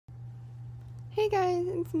Hey guys,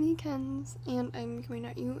 it's me, Kenz, and I'm coming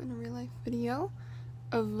at you in a real life video,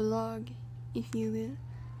 a vlog, if you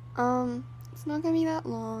will. It's not gonna be that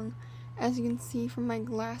long. As you can see from my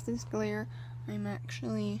glasses glare, I'm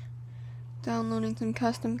actually downloading some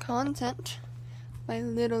custom content by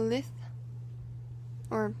Lilith,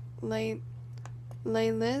 or Lilith,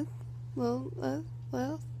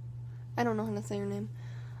 I don't know how to say her name,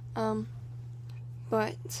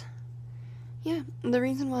 but yeah, the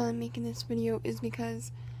reason why I'm making this video is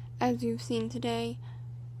because, as you've seen today,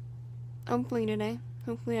 hopefully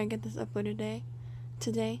I get this uploaded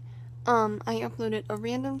today, I uploaded a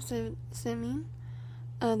random simming.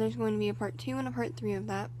 There's going to be a part 2 and a part 3 of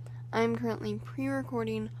that. I'm currently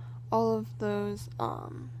pre-recording all of those,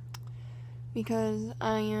 because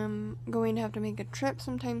I am going to have to make a trip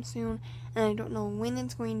sometime soon, and I don't know when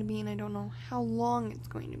it's going to be, and I don't know how long it's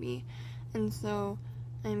going to be, and so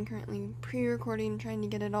I'm currently pre-recording, trying to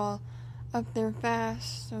get it all up there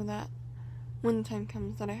fast so that when the time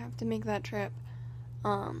comes that I have to make that trip,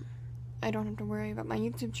 I don't have to worry about my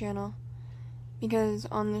YouTube channel, because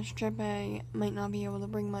on this trip I might not be able to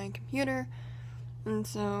bring my computer, and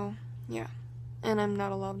so, yeah, and I'm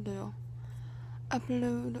not allowed to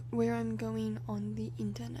upload where I'm going on the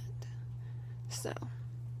internet, so,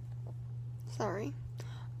 sorry.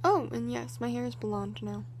 Oh, and yes, my hair is blonde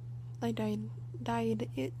now. I dyed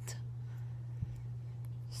it.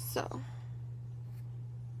 So,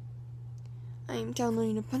 I'm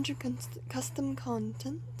downloading a bunch of custom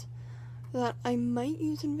content that I might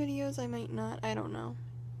use in videos, I might not, I don't know.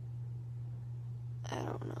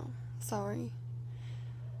 Sorry.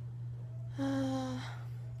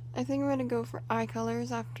 I think I'm gonna go for eye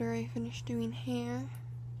colors after I finish doing hair.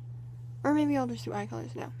 Or maybe I'll just do eye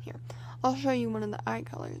colors now. Here, I'll show you one of the eye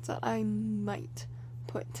colors that I might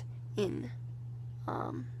put in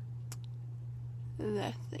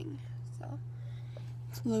that thing. So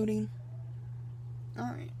it's loading.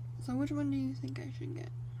 Alright, so which one do you think I should get?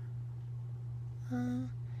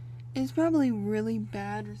 It's probably really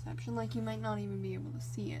bad reception, like you might not even be able to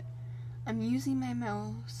see it. I'm using my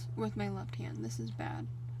mouse with my left hand. This is bad.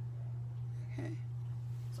 Okay,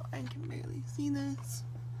 so I can barely see this.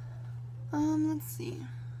 Let's see.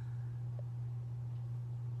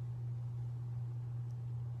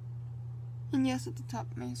 And yes, at the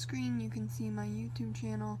top of my screen you can see my YouTube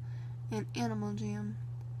channel and Animal Jam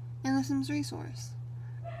and The Sims Resource.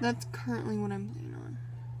 That's currently what I'm playing on.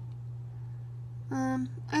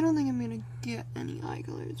 I don't think I'm gonna get any eye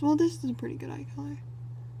colors. Well, this is a pretty good eye color.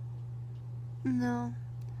 No,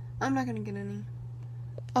 I'm not gonna get any.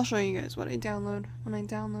 I'll show you guys what I download when I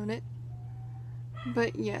download it.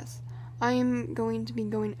 But yes, I am going to be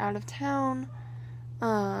going out of town,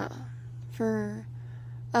 for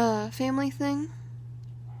a family thing.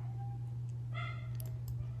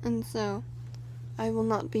 And so, I will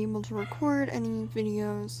not be able to record any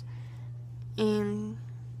videos and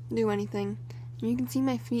do anything. And you can see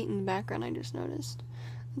my feet in the background, I just noticed.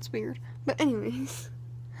 That's weird. But anyways,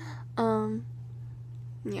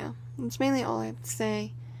 yeah, that's mainly all I have to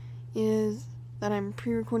say, is that I'm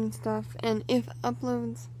pre-recording stuff, and if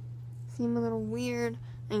uploads seem a little weird,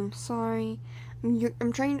 I'm sorry.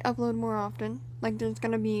 I'm trying to upload more often. Like, there's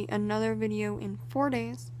gonna be another video in 4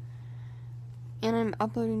 days, and I'm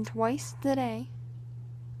uploading twice today.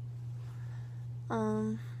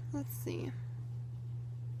 Let's see.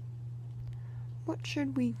 What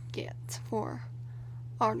should we get for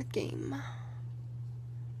our game?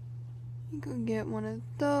 You could get one of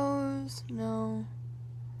those. No.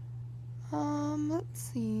 Let's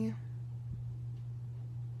see.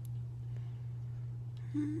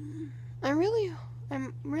 I'm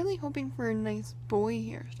really hoping for a nice boy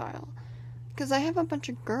hairstyle, because I have a bunch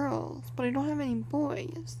of girls, but I don't have any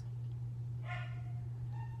boys.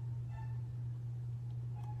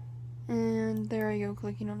 And there I go,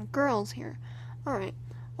 clicking on a girl's hair. Alright,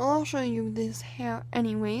 well, I'll show you this hair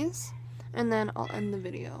anyways, and then I'll end the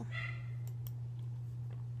video.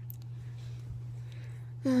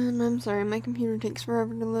 And I'm sorry, my computer takes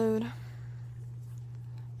forever to load.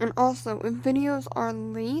 And also, if videos are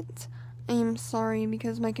late, I am sorry,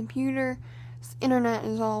 because my computer's internet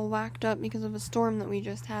is all whacked up because of a storm that we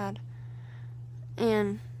just had.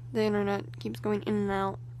 And the internet keeps going in and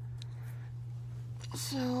out.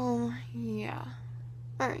 So, yeah.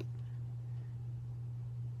 Alright.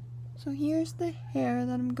 So here's the hair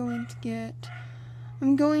that I'm going to get.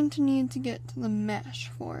 I'm going to need to get to the mesh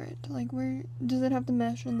for it. Like, where does it have the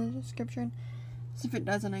mesh in the description? So if it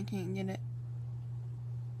doesn't, I can't get it.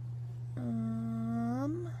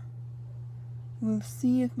 We'll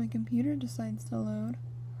see if my computer decides to load.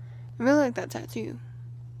 I really like that tattoo.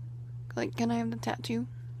 Like, can I have the tattoo?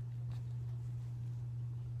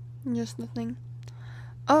 just the thing.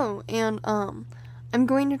 Oh, and I'm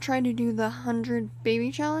going to try to do the 100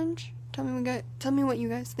 baby challenge. Tell me what you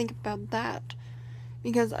guys think about that,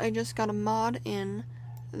 because I just got a mod in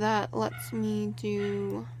that lets me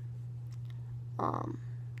do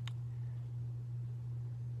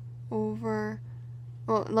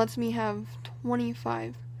it lets me have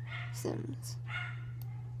 25 Sims.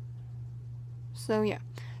 So yeah,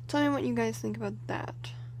 tell me what you guys think about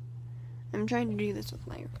that. I'm trying to do this with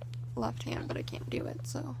my left hand, but I can't do it,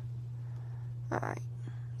 so. Alright,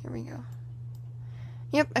 there we go.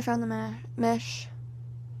 Yep, I found the mesh,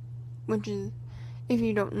 which is, if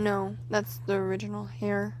you don't know, that's the original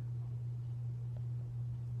hair.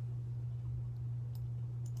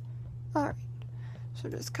 Alright, so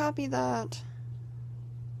just copy that.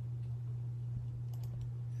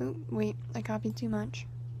 Oh, wait, I copied too much.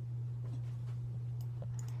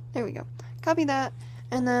 There we go. Copy that,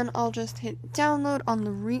 and then I'll just hit download on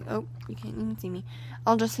the oh, you can't even see me.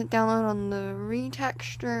 I'll just hit download on the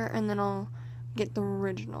retexture, and then I'll get the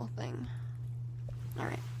original thing.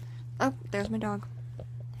 Alright. Oh, there's my dog.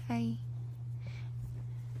 Hey.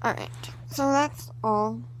 Alright, so that's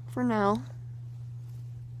all for now.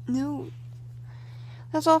 No.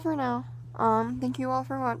 That's all for now. Thank you all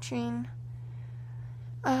for watching.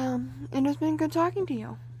 It has been good talking to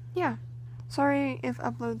you. Yeah. Sorry if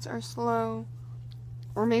uploads are slow.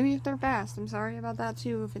 Or maybe if they're fast. I'm sorry about that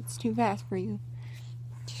too, if it's too fast for you.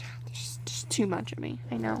 There's just too much of me,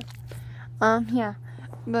 I know. Yeah.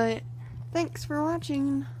 But, thanks for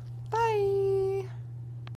watching. Bye!